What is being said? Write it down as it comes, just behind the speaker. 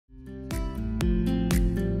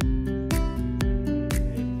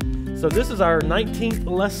So this is our 19th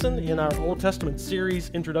lesson in our Old Testament series,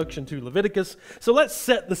 Introduction to Leviticus. So let's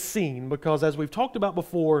set the scene, because as we've talked about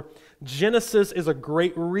before, Genesis is a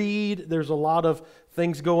great read. There's a lot of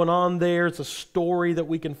things going on there. It's a story that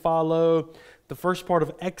we can follow. The first part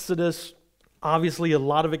of Exodus, obviously a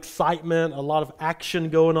lot of excitement, a lot of action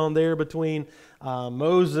going on there between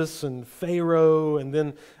Moses and Pharaoh, and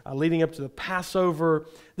then leading up to the Passover.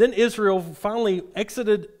 Then Israel finally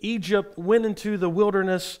exited Egypt, went into the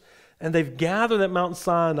wilderness, and they've gathered at Mount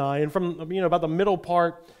Sinai. And from about the middle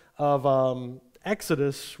part of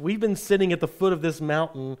Exodus, we've been sitting at the foot of this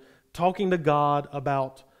mountain talking to God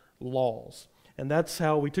about laws. And that's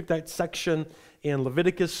how we took that section in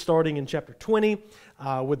Leviticus, starting in chapter 20,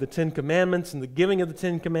 with the Ten Commandments and the giving of the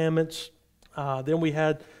Ten Commandments. Then we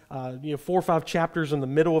had 4 or 5 chapters in the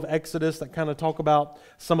middle of Exodus that kind of talk about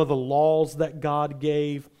some of the laws that God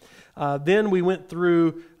gave. Then we went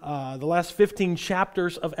through the last 15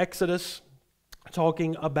 chapters of Exodus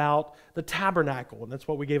talking about the tabernacle, and that's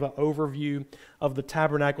what we gave an overview of the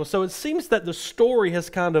tabernacle. So it seems that the story has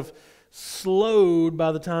kind of slowed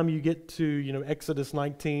by the time you get to Exodus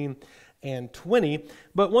 19 and 20.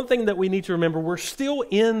 But one thing that we need to remember, we're still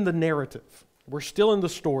in the narrative. We're still in the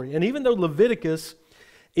story. And even though Leviticus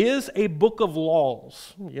is a book of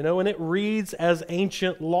laws, and it reads as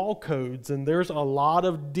ancient law codes, and there's a lot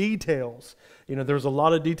of details. There's a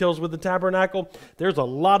lot of details with the tabernacle. There's a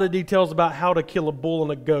lot of details about how to kill a bull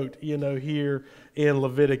and a goat, here in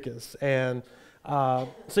Leviticus. And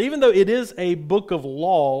so even though it is a book of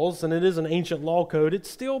laws and it is an ancient law code, it's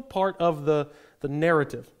still part of the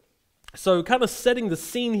narrative. So kind of setting the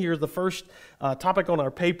scene here, the first topic on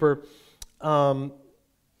our paper.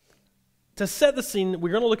 To set the scene, we're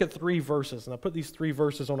going to look at 3 verses, and I put these 3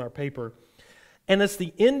 verses on our paper. And it's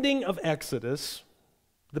the ending of Exodus,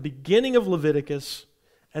 the beginning of Leviticus,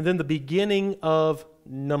 and then the beginning of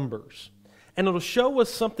Numbers. And it'll show us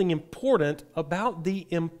something important about the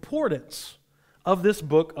importance of this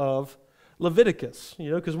book of Leviticus,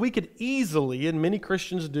 because we could easily, and many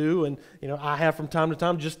Christians do, and I have from time to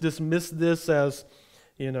time, just dismiss this as,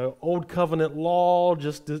 old covenant law,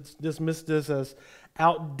 just dismiss this as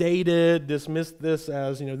outdated, dismiss this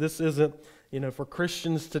as, this isn't, for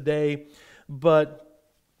Christians today. But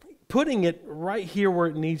putting it right here where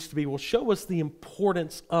it needs to be will show us the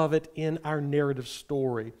importance of it in our narrative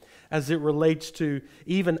story as it relates to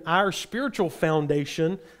even our spiritual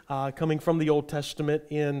foundation coming from the Old Testament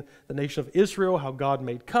in the nation of Israel, how God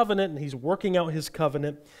made covenant and He's working out His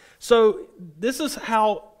covenant. So this is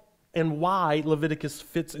how and why Leviticus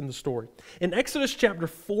fits in the story. In Exodus chapter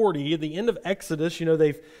 40, at the end of Exodus,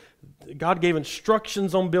 God gave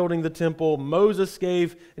instructions on building the temple. Moses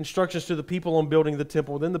gave instructions to the people on building the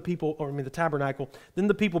temple. Then the tabernacle. Then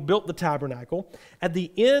the people built the tabernacle. At the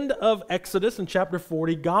end of Exodus in chapter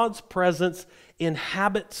 40, God's presence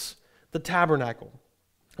inhabits the tabernacle.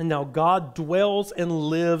 And now God dwells and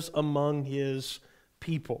lives among His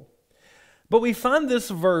people. But we find this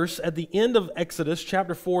verse at the end of Exodus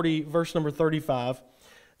chapter 40, verse number 35,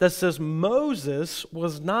 that says Moses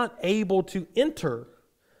was not able to enter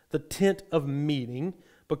the tent of meeting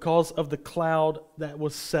because of the cloud that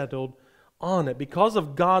was settled on it. Because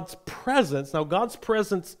of God's presence. Now God's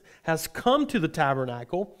presence has come to the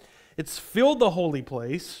tabernacle. It's filled the holy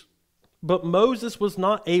place, but Moses was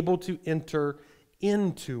not able to enter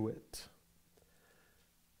into it.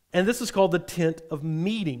 And this is called the tent of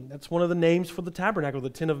meeting. That's one of the names for the tabernacle, the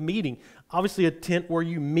tent of meeting. Obviously a tent where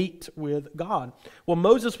you meet with God. Well,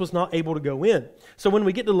 Moses was not able to go in. So when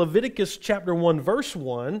we get to Leviticus chapter 1, verse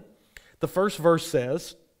 1, the first verse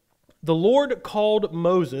says, "The Lord called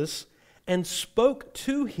Moses and spoke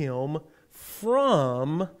to him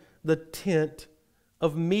from the tent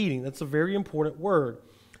of meeting." That's a very important word.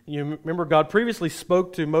 You remember God previously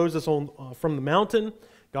spoke to Moses from the mountain.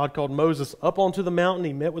 God called Moses up onto the mountain.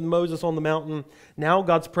 He met with Moses on the mountain. Now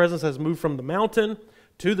God's presence has moved from the mountain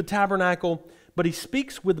to the tabernacle, but He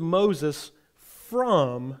speaks with Moses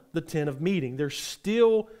from the tent of meeting. There's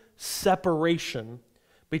still separation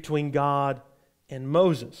between God and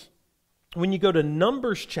Moses. When you go to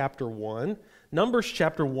Numbers chapter 1,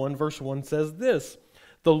 verse 1 says this,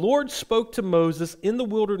 "The Lord spoke to Moses in the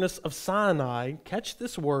wilderness of Sinai," catch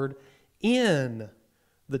this word, "in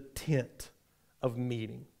the tent of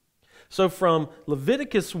meeting." So from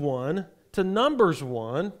Leviticus 1 to Numbers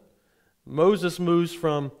 1, Moses moves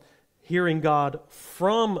from hearing God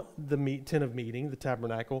from the tent of meeting, the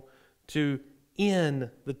tabernacle, to in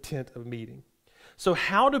the tent of meeting. So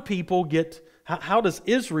how does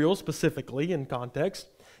Israel specifically in context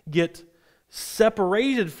get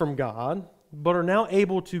separated from God, but are now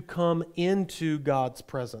able to come into God's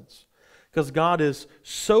presence? because God is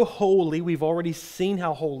so holy. We've already seen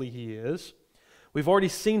how holy He is. We've already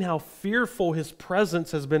seen how fearful His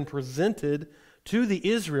presence has been presented to the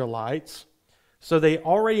Israelites. So they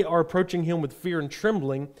already are approaching Him with fear and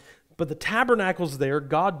trembling. But the tabernacle's there,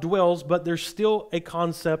 God dwells, but there's still a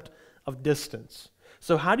concept of distance.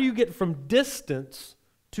 So how do you get from distance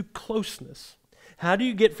to closeness? How do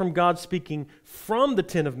you get from God speaking from the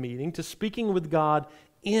tent of meeting to speaking with God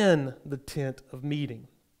in the tent of meeting?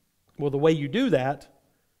 Well, the way you do that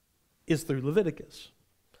is through Leviticus.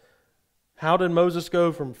 How did Moses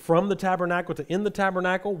go from the tabernacle to in the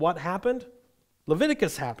tabernacle? What happened?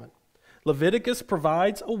 Leviticus happened. Leviticus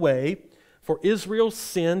provides a way for Israel's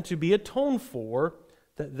sin to be atoned for,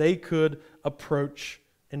 that they could approach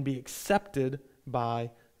and be accepted by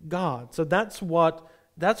God. So that's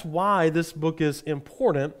why this book is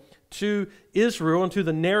important to Israel and to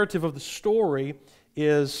the narrative of the story,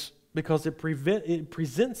 is because it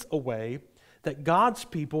presents a way that God's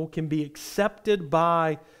people can be accepted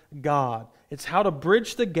by God. It's how to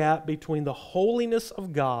bridge the gap between the holiness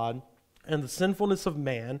of God and the sinfulness of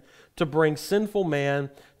man, to bring sinful man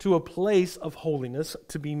to a place of holiness,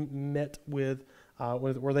 to be met with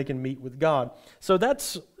where they can meet with God. So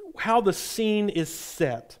that's how the scene is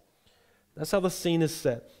set. That's how the scene is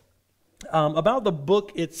set. About the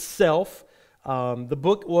book itself, the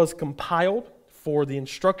book was compiled for the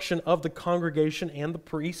instruction of the congregation and the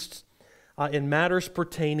priests in matters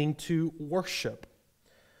pertaining to worship.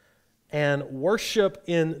 And worship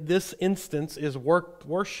in this instance is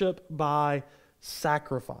worship by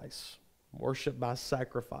sacrifice. Worship by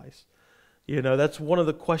sacrifice. You know, that's one of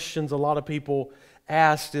the questions a lot of people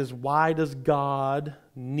asked, is why does God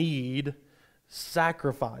need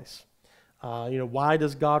sacrifice? Why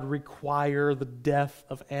does God require the death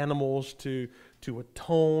of animals to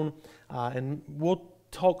atone? And we'll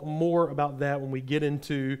talk more about that when we get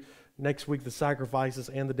into next week, the sacrifices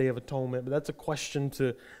and the Day of Atonement. But that's a question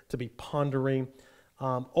to be pondering.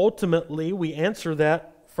 Ultimately, we answer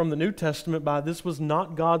that from the New Testament by this was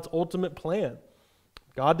not God's ultimate plan.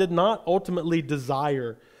 God did not ultimately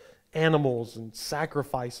desire animals and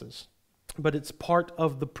sacrifices, but it's part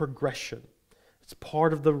of the progression. It's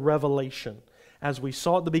part of the revelation. As we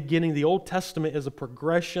saw at the beginning, the Old Testament is a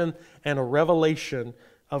progression and a revelation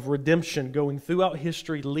of redemption going throughout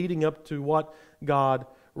history, leading up to what God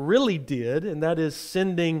really did, and that is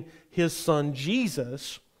sending His Son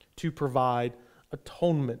Jesus to provide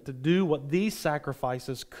atonement, to do what these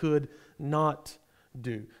sacrifices could not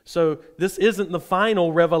do. So this isn't the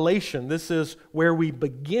final revelation. This is where we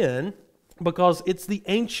begin, because it's the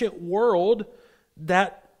ancient world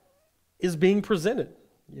that is being presented.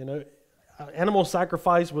 Animal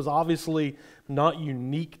sacrifice was obviously not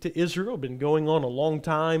unique to Israel. It had been going on a long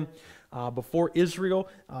time before Israel.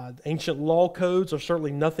 Ancient law codes are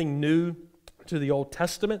certainly nothing new to the Old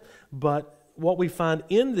Testament, but what we find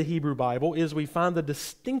in the Hebrew Bible is we find the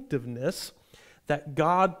distinctiveness that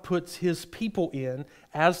God puts His people in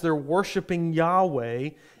as they're worshiping Yahweh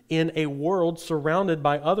in a world surrounded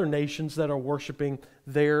by other nations that are worshiping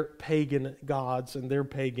their pagan gods and their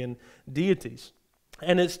pagan deities.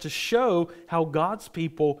 And it's to show how God's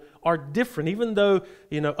people are different, even though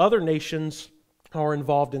other nations are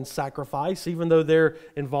involved in sacrifice, even though they're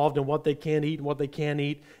involved in what they can eat and what they can't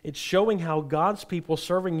eat. It's showing how God's people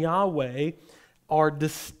serving Yahweh are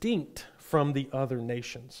distinct from the other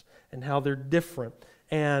nations and how they're different.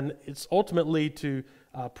 And it's ultimately to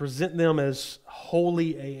present them as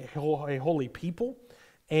holy, a holy people,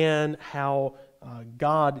 and how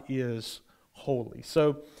God is holy.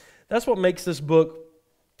 So that's what makes this book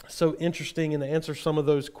so interesting, and to answer some of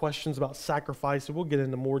those questions about sacrifice, and we'll get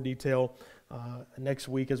into more detail next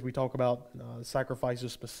week as we talk about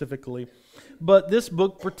sacrifices specifically. But this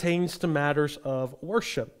book pertains to matters of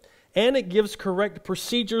worship, and it gives correct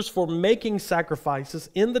procedures for making sacrifices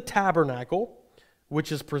in the tabernacle,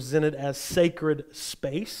 which is presented as sacred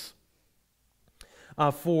space,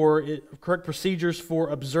 correct procedures for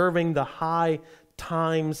observing the high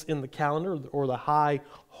times in the calendar, or the high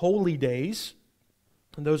holy days.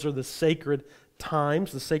 And those are the sacred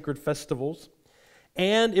times, the sacred festivals.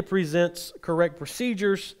 And it presents correct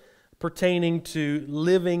procedures pertaining to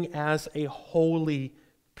living as a holy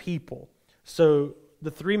people. So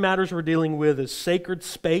the three matters we're dealing with is sacred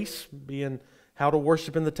space, being how to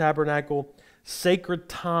worship in the tabernacle, sacred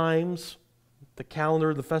times, the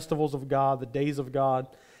calendar, the festivals of God, the days of God,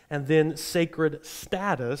 and then sacred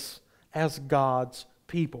status as God's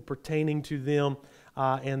people, pertaining to them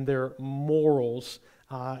and their morals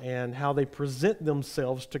and how they present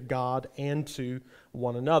themselves to God and to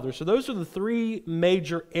one another. So those are the three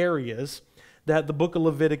major areas that the book of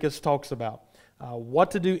Leviticus talks about.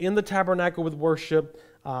 what to do in the tabernacle with worship,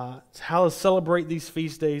 how to celebrate these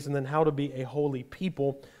feast days, and then how to be a holy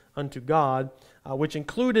people unto God, which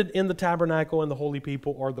included in the tabernacle and the holy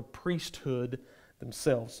people are the priesthood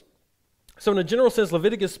themselves. So in a general sense,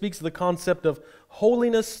 Leviticus speaks of the concept of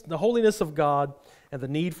holiness, the holiness of God, and the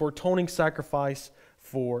need for atoning sacrifice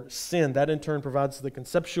for sin. That in turn provides the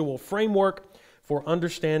conceptual framework for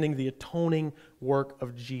understanding the atoning work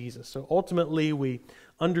of Jesus. So ultimately, we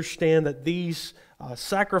understand that these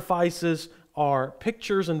sacrifices are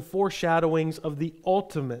pictures and foreshadowings of the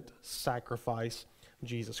ultimate sacrifice,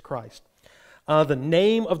 Jesus Christ. The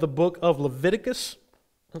name of the book of Leviticus,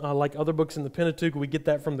 like other books in the Pentateuch, we get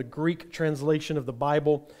that from the Greek translation of the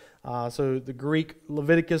Bible. So the Greek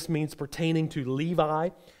Leviticus means pertaining to Levi,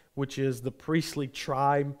 which is the priestly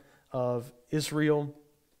tribe of Israel.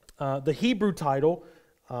 The Hebrew title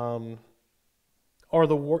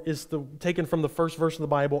is taken from the first verse of the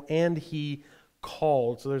Bible, and he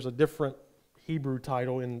called. So there's a different Hebrew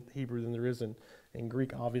title in Hebrew than there is in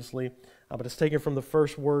Greek, obviously. But it's taken from the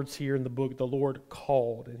first words here in the book, the Lord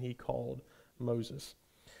called, and he called Moses.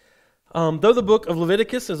 Though the book of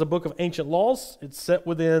Leviticus is a book of ancient laws, it's set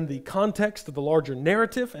within the context of the larger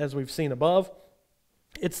narrative, as we've seen above.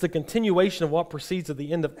 It's the continuation of what precedes at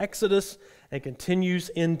the end of Exodus and continues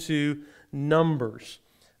into Numbers.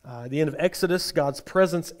 At the end of Exodus, God's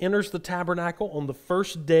presence enters the tabernacle on the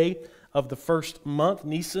first day of the first month,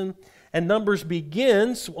 Nisan, and Numbers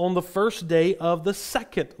begins on the first day of the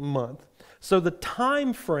second month. So the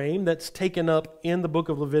time frame that's taken up in the book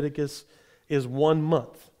of Leviticus is 1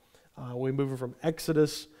 month. We move from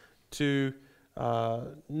Exodus to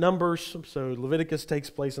Numbers, so Leviticus takes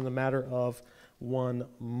place in the matter of 1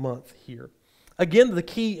 month here. Again, the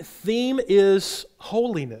key theme is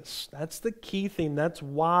holiness. That's the key theme. That's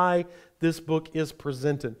why this book is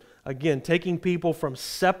presented. Again, taking people from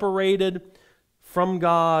separated from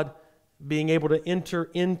God, being able to enter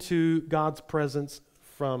into God's presence,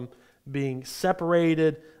 from being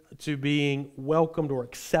separated to being welcomed or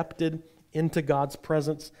accepted into God's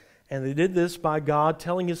presence. And they did this by God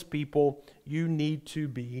telling His people, you need to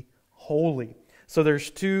be holy. So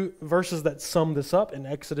there's 2 verses that sum this up in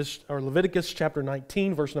Leviticus chapter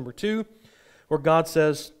 19, verse number 2, where God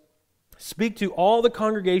says, "Speak to all the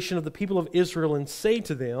congregation of the people of Israel and say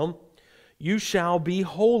to them, you shall be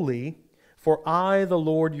holy, for I, the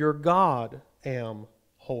Lord your God, am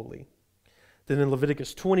holy." Then in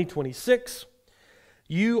Leviticus 20:26,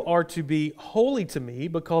 "You are to be holy to me,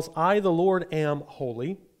 because I, the Lord, am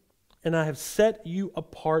holy, and I have set you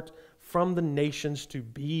apart from the nations to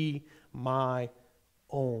be my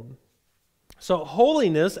own." So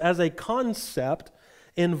holiness as a concept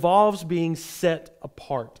involves being set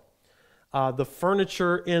apart. The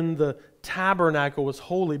furniture in the tabernacle was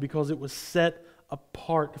holy because it was set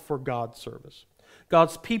apart for God's service.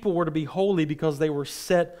 God's people were to be holy because they were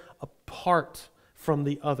set apart from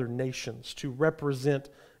the other nations to represent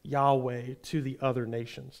Yahweh to the other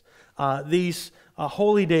nations. These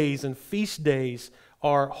holy days and feast days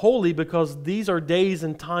are holy because these are days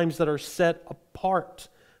and times that are set apart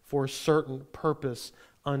for a certain purpose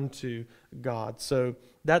unto God. So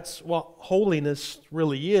that's what holiness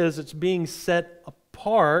really is. It's being set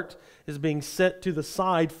apart, is being set to the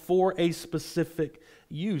side for a specific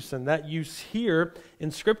use. And that use here in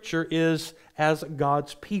Scripture is as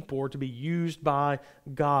God's people, or to be used by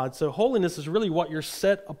God. So holiness is really what you're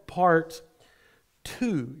set apart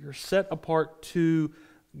to. You're set apart to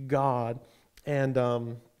God. And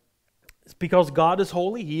it's because God is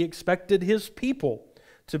holy, He expected His people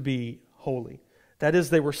to be holy. That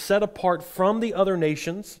is, they were set apart from the other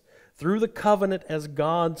nations through the covenant as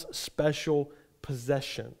God's special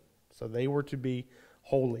possession. So they were to be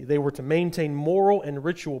holy. They were to maintain moral and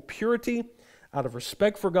ritual purity out of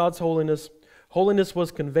respect for God's holiness. Holiness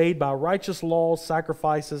was conveyed by righteous laws,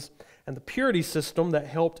 sacrifices, and the purity system that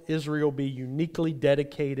helped Israel be uniquely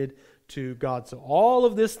dedicated to God. So all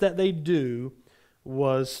of this that they do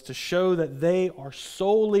was to show that they are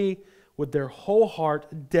solely, with their whole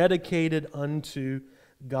heart, dedicated unto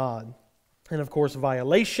God. And of course,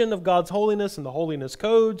 violation of God's holiness and the holiness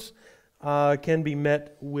codes can be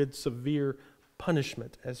met with severe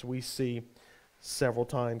punishment, as we see several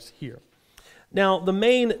times here. Now, the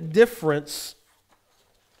main difference,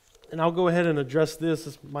 and I'll go ahead and address this.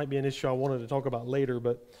 This might be an issue I wanted to talk about later,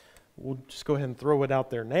 but we'll just go ahead and throw it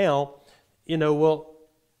out there now.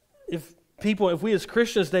 If we as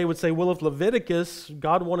Christians today would say, well, if Leviticus,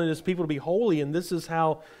 God wanted His people to be holy, and this is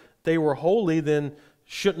how they were holy, then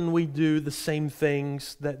shouldn't we do the same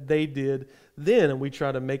things that they did then? And we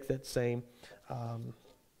try to make that same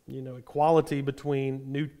equality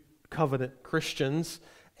between New Covenant Christians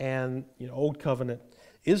and Old Covenant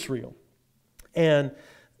Israel. And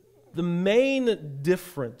the main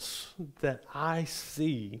difference that I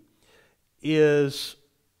see is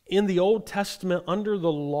in the Old Testament, under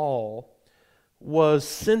the law, was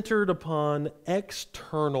centered upon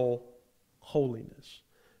external holiness,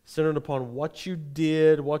 centered upon what you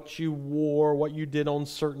did, what you wore, what you did on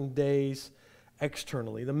certain days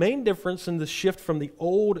externally. The main difference in the shift from the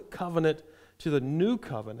Old Covenant to the New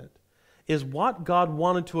Covenant is what God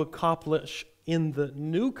wanted to accomplish in the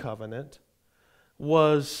New Covenant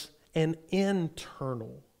was an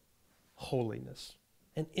internal holiness.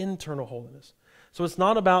 An internal holiness. So it's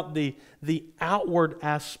not about the outward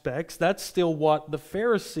aspects. That's still what the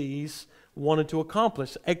Pharisees wanted to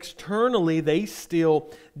accomplish. Externally, they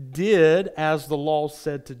still did as the law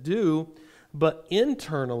said to do, but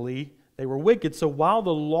internally, they were wicked. So while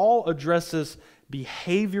the law addresses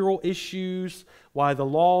behavioral issues, while the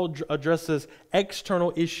law addresses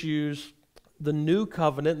external issues, the New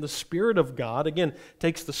Covenant, the Spirit of God, again,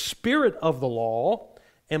 takes the spirit of the law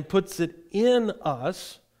and puts it in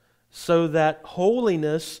us, so that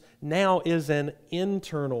holiness now is an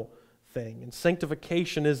internal thing, and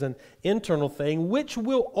sanctification is an internal thing, which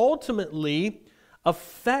will ultimately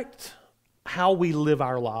affect how we live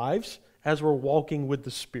our lives as we're walking with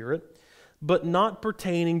the Spirit, but not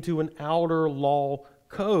pertaining to an outer law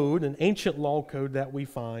code, an ancient law code that we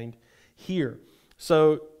find here.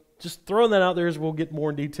 So just throwing that out there, as we'll get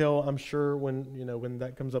more in detail, I'm sure, when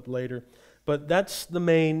that comes up later. But that's the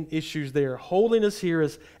main issues there. Holiness here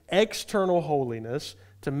is external holiness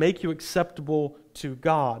to make you acceptable to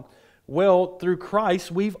God. Well, through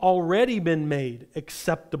Christ, we've already been made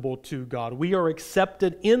acceptable to God. We are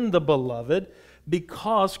accepted in the Beloved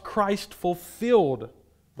because Christ fulfilled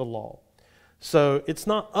the law. So it's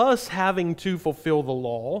not us having to fulfill the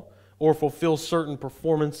law or fulfill certain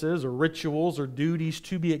performances or rituals or duties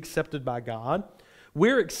to be accepted by God.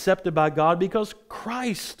 We're accepted by God because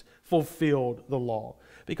Christ fulfilled the law,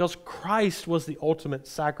 because Christ was the ultimate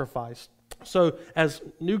sacrifice. So as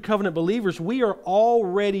New Covenant believers, we are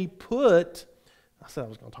already put, I said I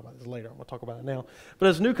was going to talk about this later, I'm going to talk about it now, but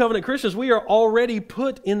as New Covenant Christians, we are already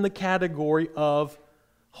put in the category of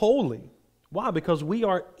holy. Why? Because we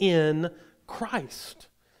are in Christ.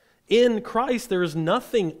 In Christ, there is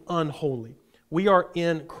nothing unholy. We are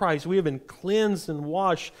in Christ. We have been cleansed and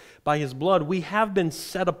washed by His blood. We have been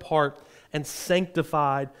set apart and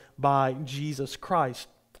sanctified by Jesus Christ.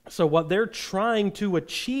 So what they're trying to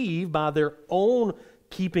achieve by their own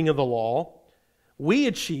keeping of the law, we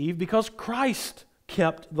achieve because Christ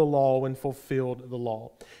kept the law and fulfilled the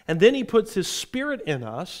law. And then He puts His Spirit in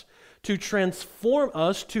us to transform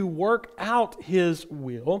us to work out His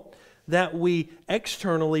will, that we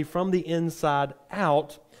externally, from the inside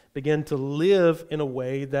out, begin to live in a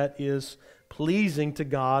way that is pleasing to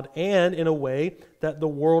God, and in a way that the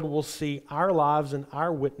world will see our lives and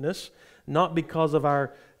our witness, not because of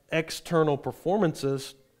our external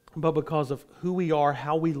performances, but because of who we are,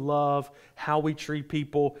 how we love, how we treat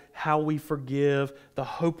people, how we forgive, the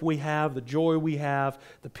hope we have, the joy we have,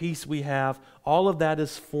 the peace we have. All of that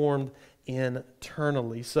is formed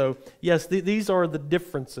internally. So yes, these are the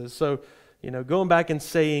differences. So, going back and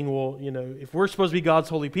saying, well, if we're supposed to be God's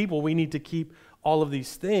holy people, we need to keep all of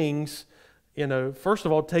these things. First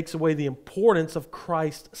of all, it takes away the importance of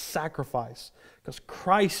Christ's sacrifice, because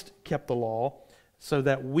Christ kept the law so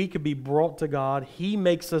that we could be brought to God. He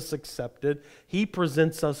makes us accepted. He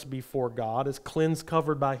presents us before God as cleansed,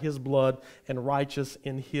 covered by His blood, and righteous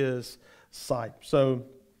in His sight. So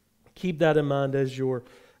keep that in mind as you're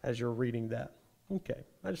reading that. Okay,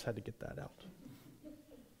 I just had to get that out.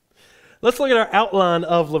 Let's look at our outline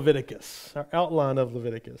of Leviticus.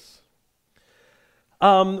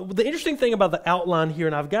 The interesting thing about the outline here,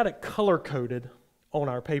 and I've got it color-coded on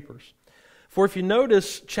our papers. For if you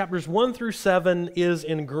notice, chapters 1 through 7 is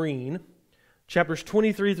in green. Chapters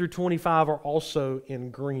 23 through 25 are also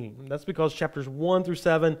in green. That's because chapters 1 through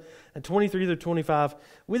 7 and 23 through 25,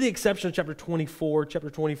 with the exception of chapter 24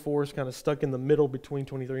 is kind of stuck in the middle between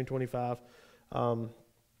 23 and 25.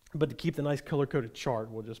 But to keep the nice color-coded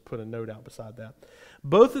chart, we'll just put a note out beside that.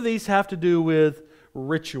 Both of these have to do with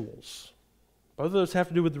rituals. Both of those have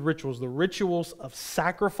to do with the rituals of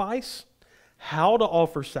sacrifice, how to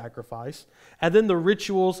offer sacrifice, and then the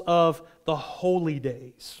rituals of the holy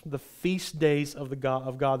days, the feast days of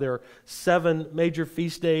God. There are 7 major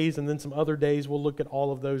feast days and then some other days. We'll look at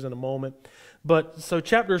all of those in a moment. But so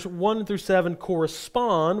chapters 1 through 7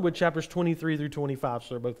 correspond with chapters 23 through 25, so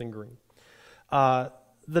they're both in green.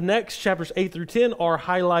 The next chapters 8 through 10 are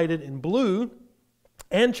highlighted in blue,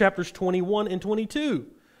 and chapters 21 and 22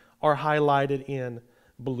 are highlighted in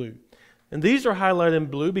blue. And these are highlighted in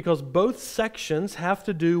blue because both sections have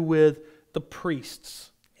to do with the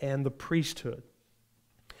priests and the priesthood.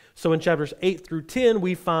 So in chapters 8 through 10,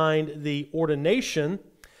 we find the ordination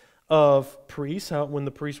of priests, when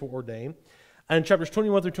the priests were ordained. And chapters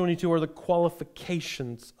 21 through 22 are the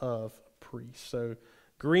qualifications of priests. So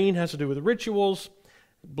green has to do with rituals,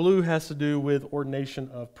 blue has to do with ordination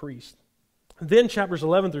of priests. Then chapters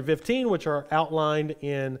 11 through 15, which are outlined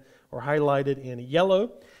in or highlighted in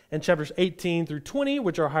yellow, and chapters 18 through 20,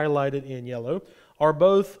 which are highlighted in yellow, are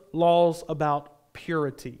both laws about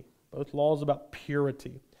purity. Both laws about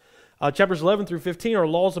purity. Chapters 11 through 15 are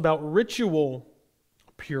laws about ritual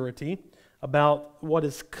purity, about what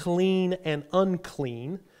is clean and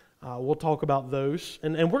unclean. We'll talk about those.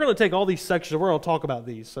 And we're going to take all these sections, we're going to talk about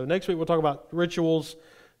these. So next week we'll talk about rituals.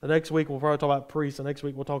 The next week we'll probably talk about priests. The next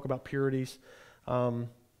week we'll talk about purities.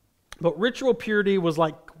 But ritual purity was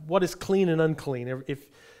like what is clean and unclean.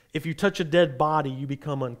 If you touch a dead body, you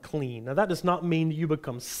become unclean. Now that does not mean you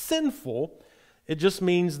become sinful. It just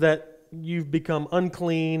means that you've become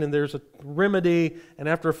unclean and there's a remedy, and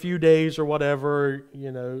after a few days or whatever,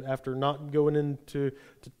 after not going into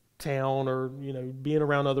town or, being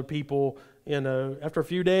around other people, after a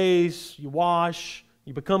few days, you wash,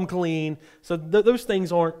 you become clean. So those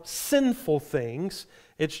things aren't sinful things.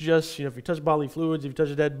 It's just, if you touch bodily fluids, if you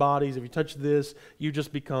touch dead bodies, if you touch this, you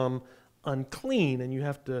just become unclean, and you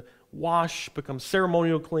have to wash, become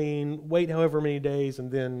ceremonial clean, wait however many days,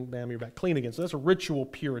 and then, bam, you're back clean again. So that's a ritual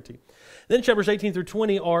purity. Then chapters 18 through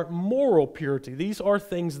 20 are moral purity. These are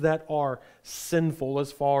things that are sinful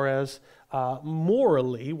as far as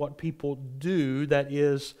morally what people do that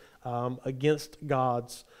is against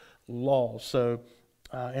God's law. So,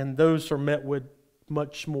 and those are met with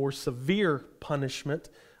much more severe punishment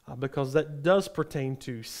because that does pertain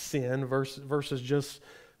to sin versus just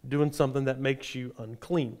doing something that makes you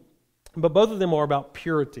unclean. But both of them are about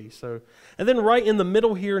purity. So, and then right in the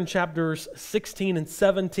middle here in chapters 16 and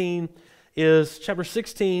 17 is, chapter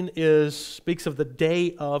 16 speaks of the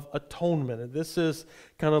Day of Atonement. And this is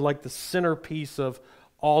kind of like the centerpiece of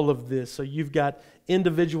all of this. So you've got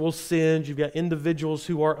individual sins, you've got individuals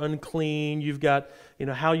who are unclean, you've got,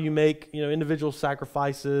 how you make, individual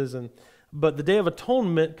sacrifices. But the Day of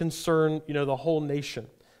Atonement concern, the whole nation.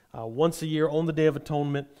 Once a year on the Day of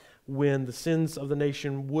Atonement, when the sins of the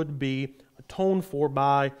nation would be atoned for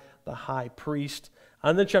by the high priest.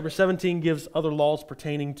 And then chapter 17 gives other laws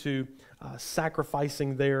pertaining to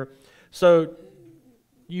sacrificing there. So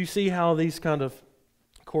you see how these kind of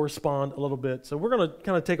correspond a little bit. So we're going to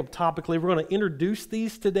kind of take them topically. We're going to introduce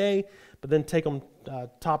these today, but then take them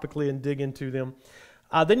topically and dig into them.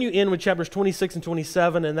 Then you end with chapters 26 and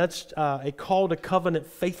 27, and that's a call to covenant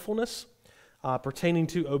faithfulness pertaining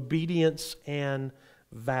to obedience and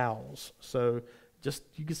vows. So just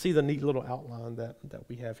you can see the neat little outline that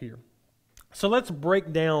we have here. So let's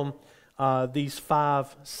break down these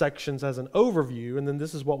 5 sections as an overview, and then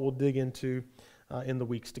this is what we'll dig into in the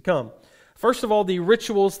weeks to come. First of all, the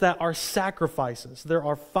rituals that are sacrifices. There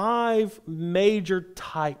are 5 major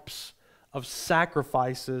types of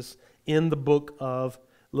sacrifices in the book of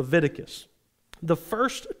Leviticus. The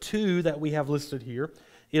first 2 that we have listed here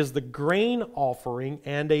is the grain offering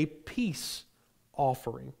and a peace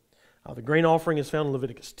offering. The grain offering is found in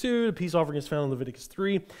Leviticus 2. The peace offering is found in Leviticus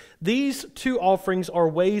 3. These 2 offerings are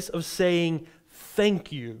ways of saying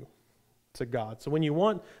thank you to God. So when you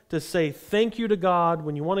want to say thank you to God,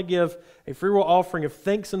 when you want to give a free will offering of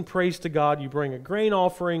thanks and praise to God, you bring a grain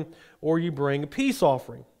offering or you bring a peace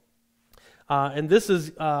offering. And this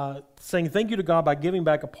is saying thank you to God by giving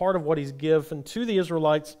back a part of what He's given to the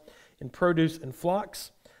Israelites in produce and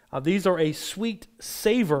flocks. These are a sweet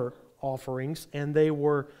savor offerings, and they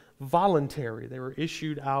were voluntary. They were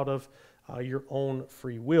issued out of your own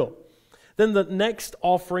free will. Then the next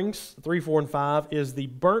offerings, 3, 4, and 5, is the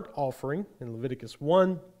burnt offering in Leviticus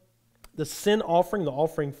 1, the sin offering, the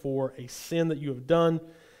offering for a sin that you have done,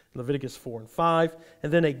 in Leviticus 4 and 5,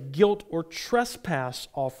 and then a guilt or trespass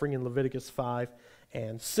offering in Leviticus 5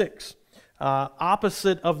 and 6.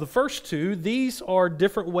 Opposite of the first 2, these are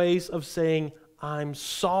different ways of saying, I'm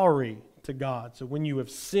sorry to God. So when you have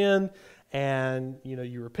sinned and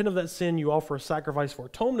you repent of that sin, you offer a sacrifice for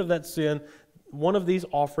atonement of that sin. One of these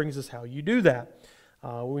offerings is how you do that.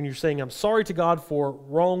 When you're saying, I'm sorry to God for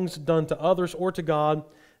wrongs done to others or to God,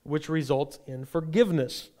 which results in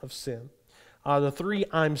forgiveness of sin. The 3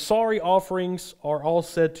 I'm sorry offerings are all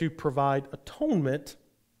said to provide atonement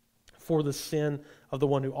for the sin of the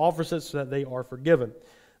one who offers it so that they are forgiven.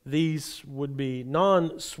 These would be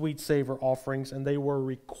non-sweet savor offerings, and they were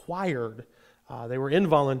required They were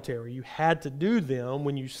involuntary. You had to do them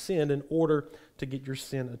when you sinned in order to get your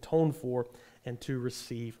sin atoned for and to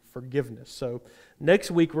receive forgiveness. So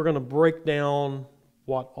next week we're going to break down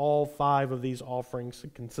what all 5 of these offerings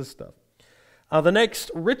consist of. The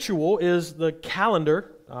next ritual is the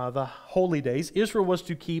calendar, the holy days. Israel was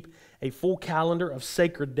to keep a full calendar of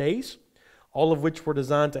sacred days, all of which were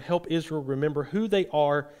designed to help Israel remember who they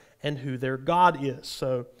are and who their God is.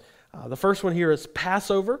 So the first one here is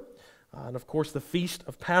Passover. And of course, the Feast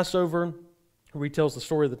of Passover retells the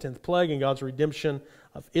story of the 10th plague and God's redemption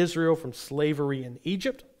of Israel from slavery in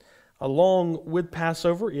Egypt. Along with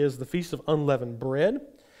Passover is the Feast of Unleavened Bread.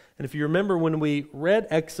 And if you remember when we read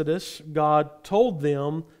Exodus, God told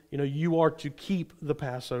them, you are to keep the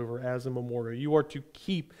Passover as a memorial. You are to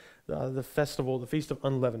keep the festival, the Feast of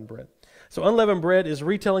Unleavened Bread. So unleavened bread is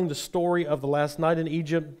retelling the story of the last night in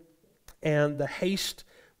Egypt and the haste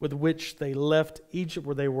with which they left Egypt,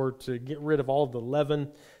 where they were to get rid of all of the leaven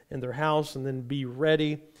in their house and then be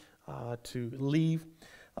ready to leave.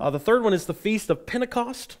 The third one is the Feast of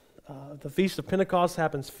Pentecost. The Feast of Pentecost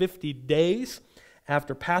happens 50 days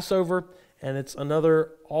after Passover, and it's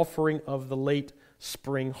another offering of the late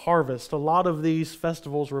spring harvest. A lot of these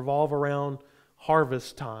festivals revolve around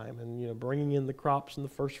harvest time and bringing in the crops and the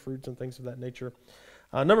first fruits and things of that nature.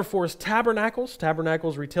 Number 4 is Tabernacles.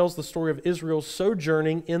 Tabernacles retells the story of Israel's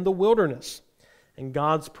sojourning in the wilderness and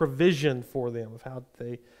God's provision for them, of how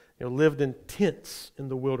they lived in tents in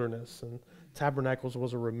the wilderness, and Tabernacles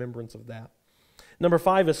was a remembrance of that. Number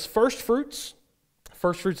 5 is First Fruits.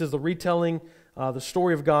 First Fruits is the retelling the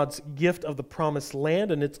story of God's gift of the promised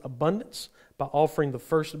land and its abundance by offering the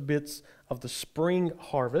first bits of the spring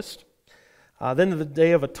harvest. Then the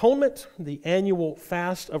Day of Atonement, the annual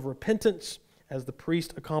fast of repentance, as the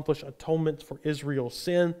priest accomplished atonement for Israel's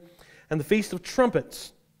sin. And the Feast of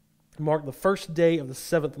Trumpets marked the first day of the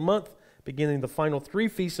 7th month, beginning the final 3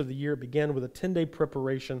 feasts of the year. It began with a 10-day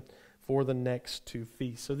preparation for the next 2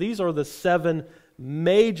 feasts. So these are the 7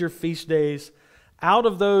 major feast days. Out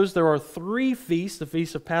of those, there are 3 feasts, the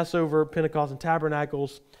Feast of Passover, Pentecost, and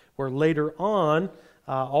Tabernacles, where later on,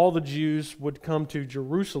 all the Jews would come to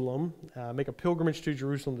Jerusalem, make a pilgrimage to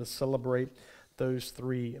Jerusalem to celebrate those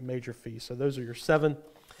 3 major feasts. So those are your 7.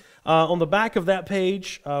 On the back of that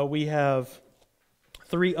page, we have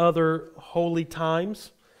 3 other holy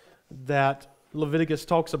times that Leviticus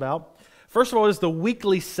talks about. First of all is the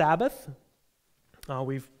weekly Sabbath.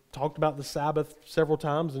 We've talked about the Sabbath several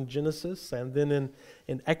times in Genesis and then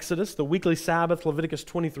in Exodus. The weekly Sabbath, Leviticus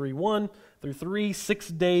 23:1 through 3, 6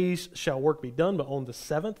 days shall work be done, but on the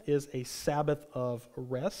 7th is a Sabbath of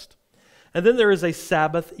rest. And then there is a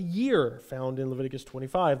Sabbath year found in Leviticus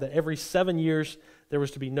 25, that every 7 years there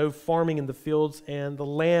was to be no farming in the fields and the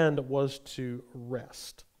land was to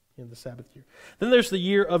rest in the Sabbath year. Then there's the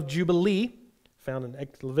year of Jubilee, found in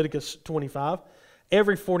Leviticus 25.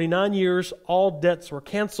 Every 49 years, all debts were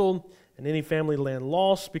canceled, and any family land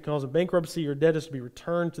lost because of bankruptcy or debt is to be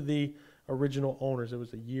returned to the original owners. It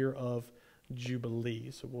was a year of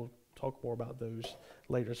Jubilee. So we'll talk more about those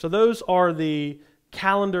later. So those are the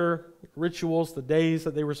calendar rituals, the days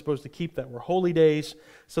that they were supposed to keep that were holy days.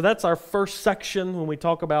 So that's our first section when we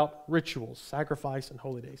talk about rituals, sacrifice, and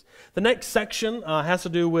holy days. The next section has to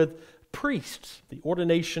do with priests, the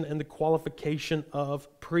ordination and the qualification of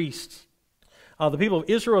priests. The people of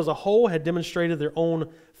Israel as a whole had demonstrated their own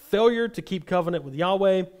failure to keep covenant with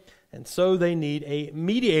Yahweh, and so they need a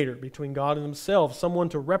mediator between God and themselves, someone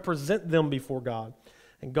to represent them before God.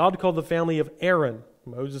 And God called the family of Aaron,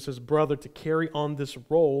 Moses' brother, to carry on this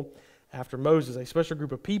role after Moses, a special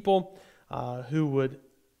group of people who would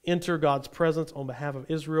enter God's presence on behalf of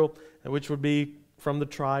Israel, and which would be from the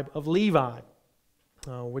tribe of Levi,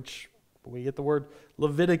 which we get the word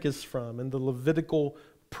Leviticus from, and the Levitical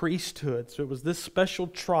priesthood. So it was this special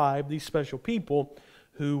tribe, these special people,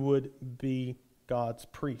 who would be God's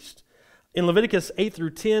priest. In Leviticus 8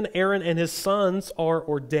 through 10, Aaron and his sons are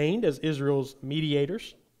ordained as Israel's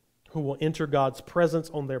mediators, who will enter God's presence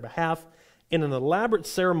on their behalf in an elaborate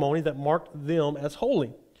ceremony that marked them as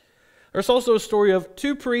holy. There's also a story of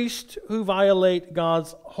 2 priests who violate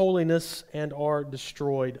God's holiness and are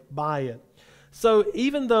destroyed by it. So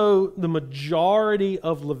even though the majority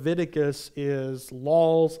of Leviticus is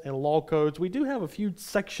laws and law codes, we do have a few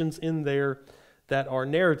sections in there that are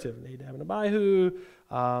narrative. Nadab and Abihu,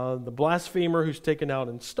 the blasphemer who's taken out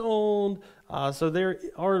and stoned. So there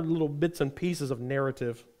are little bits and pieces of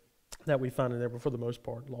narrative that we find in there, but for the most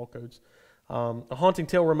part, law codes. A haunting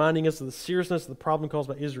tale reminding us of the seriousness of the problem caused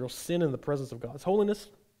by Israel's sin in the presence of God's holiness.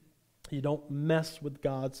 You don't mess with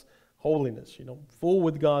God's holiness. You don't fool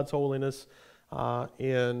with God's holiness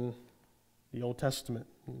in the Old Testament.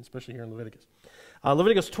 especially here in Leviticus.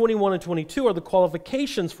 Leviticus 21 and 22 are the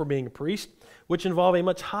qualifications for being a priest, which involve a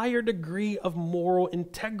much higher degree of moral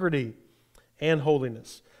integrity and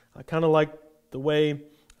holiness. Kind of like the way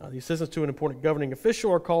the assistants to an important governing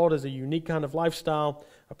official are called as a unique kind of lifestyle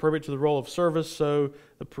appropriate to the role of service, so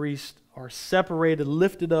the priests are separated,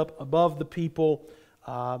 lifted up above the people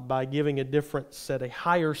by giving a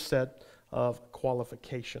higher set of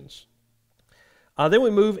qualifications. Then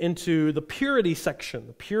we move into the purity section.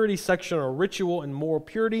 The purity section are ritual and moral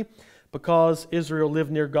purity. Because Israel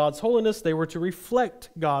lived near God's holiness, they were to reflect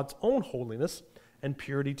God's own holiness and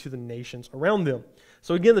purity to the nations around them.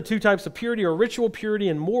 So again, the two types of purity are ritual purity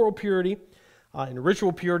and moral purity. In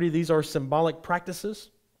ritual purity, these are symbolic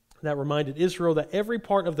practices that reminded Israel that every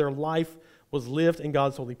part of their life was lived in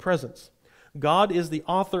God's holy presence. God is the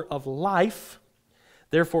author of life.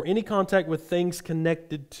 Therefore, any contact with things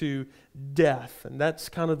connected to death, and that's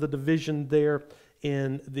kind of the division there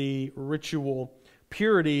in the ritual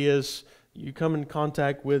purity, is you come in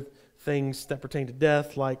contact with things that pertain to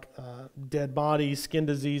death, like dead bodies, skin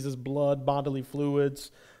diseases, blood, bodily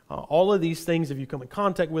fluids. All of these things, if you come in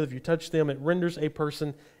contact with, if you touch them, it renders a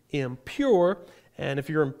person impure. And if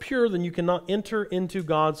you're impure, then you cannot enter into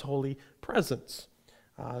God's holy presence.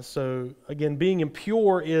 So again, being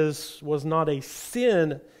impure was not a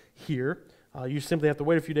sin here. You simply have to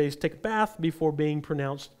wait a few days, take a bath before being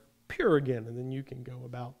pronounced pure again, and then you can go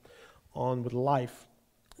about on with life.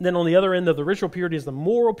 And then on the other end of the ritual purity is the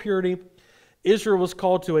moral purity. Israel was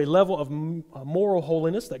called to a level of moral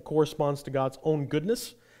holiness that corresponds to God's own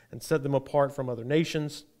goodness and set them apart from other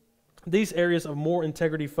nations. These areas of moral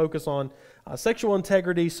integrity focus on sexual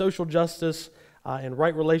integrity, social justice, and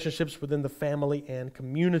right relationships within the family and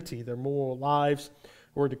community. Their moral lives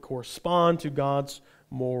were to correspond to God's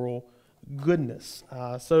moral goodness.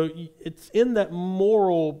 So it's in that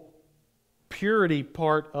moral purity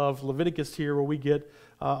part of Leviticus here where we get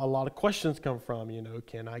a lot of questions come from.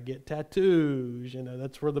 Can I get tattoos?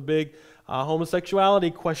 That's where the big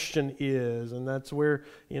homosexuality question is, and that's where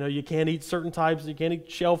you can't eat certain types. You can't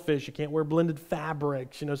eat shellfish. You can't wear blended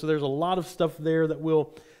fabrics. So there's a lot of stuff there that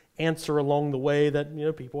we'll answer along the way that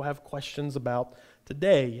people have questions about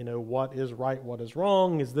today. What is right? What is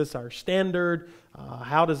wrong? Is this our standard?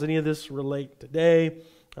 How does any of this relate today?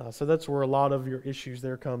 So that's where a lot of your issues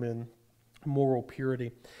there come in. Moral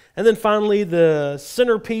purity. And then finally, the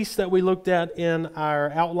centerpiece that we looked at in our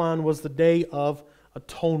outline was the Day of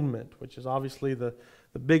Atonement, which is obviously the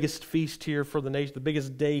biggest feast here for the nation, the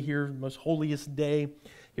biggest day here, the most holiest day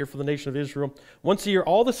here for the nation of Israel. Once a year,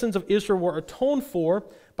 all the sins of Israel were atoned for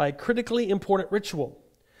by a critically important ritual.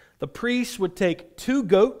 The priest would take 2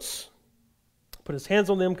 goats, put his hands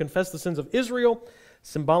on them, confess the sins of Israel,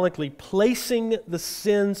 symbolically placing the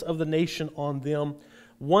sins of the nation on them.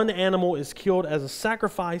 One animal is killed as a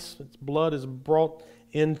sacrifice. Its blood is brought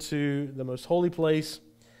into the most holy place.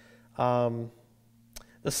 The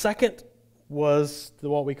second was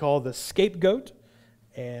what we call the scapegoat,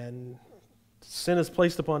 and sin is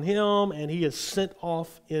placed upon him, and he is sent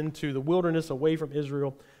off into the wilderness, away from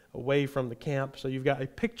Israel, away from the camp. So you've got a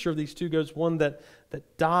picture of these 2 goats, one that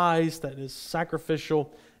dies, that is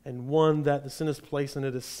sacrificial, and one that the sin is placed and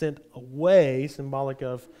it is sent away, symbolic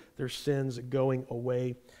of their sins going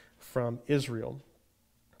away from Israel.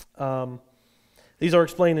 These are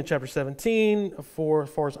explained in chapter 17. As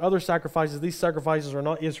far as other sacrifices, these sacrifices are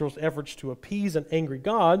not Israel's efforts to appease an angry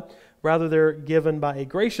God. Rather, they're given by a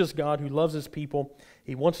gracious God who loves his people.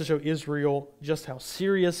 He wants to show Israel just how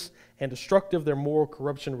serious and destructive their moral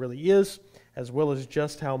corruption really is, as well as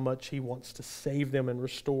just how much he wants to save them and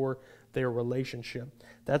restore their relationship.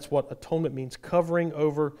 That's what atonement means, covering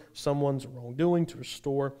over someone's wrongdoing to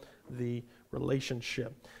restore the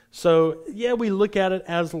relationship. So, yeah, we look at it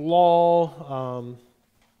as law,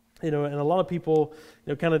 and a lot of people,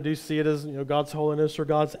 kind of do see it as, God's holiness or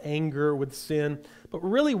God's anger with sin. But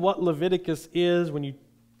really what Leviticus is, when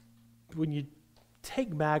you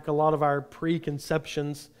take back a lot of our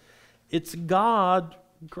preconceptions, it's God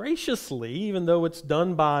graciously, even though it's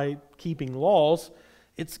done by keeping laws,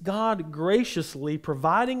 it's God graciously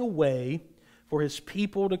providing a way for his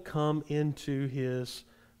people to come into his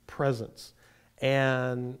presence.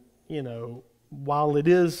 And, while it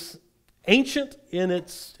is ancient in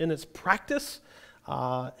its practice,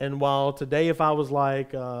 and while today if I was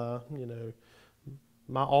like,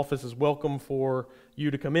 my office is welcome for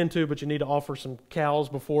you to come into, but you need to offer some cows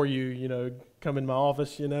before you, come in my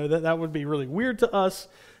office, that would be really weird to us.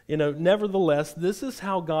 Nevertheless, this is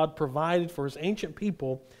how God provided for his ancient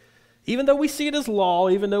people. Even though we see it as law,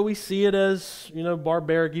 even though we see it as,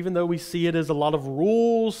 barbaric, even though we see it as a lot of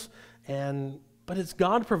rules and but it's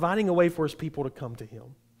God providing a way for his people to come to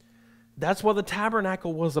him. That's what the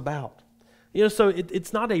tabernacle was about. So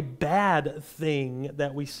it's not a bad thing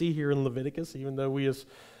that we see here in Leviticus, even though we as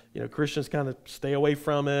Christians kind of stay away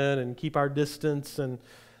from it and keep our distance. And,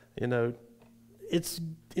 it's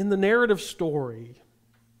in the narrative story.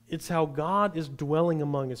 It's how God is dwelling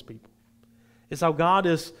among his people. It's how God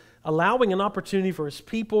is allowing an opportunity for his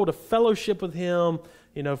people to fellowship with him,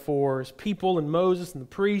 for his people and Moses and the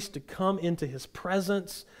priests to come into his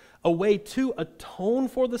presence, a way to atone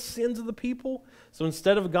for the sins of the people. So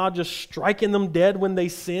instead of God just striking them dead when they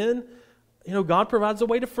sin, God provides a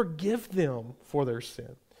way to forgive them for their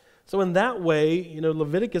sin. So in that way,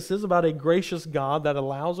 Leviticus is about a gracious God that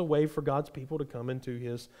allows a way for God's people to come into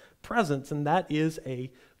his presence, and that is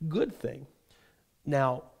a good thing.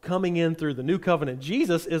 Now, coming in through the new covenant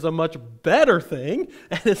Jesus is a much better thing,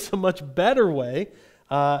 and it's a much better way,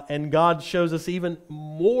 and God shows us even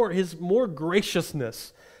more, his more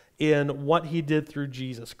graciousness in what he did through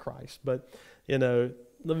Jesus Christ. But,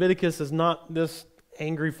 Leviticus is not this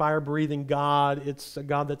angry, fire-breathing God. It's a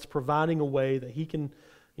God that's providing a way that he can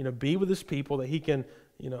be with his people, that he can,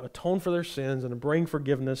 atone for their sins and bring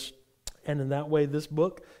forgiveness. And in that way, this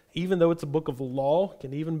book, even though it's a book of law,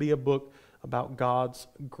 can even be a book about God's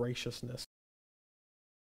graciousness.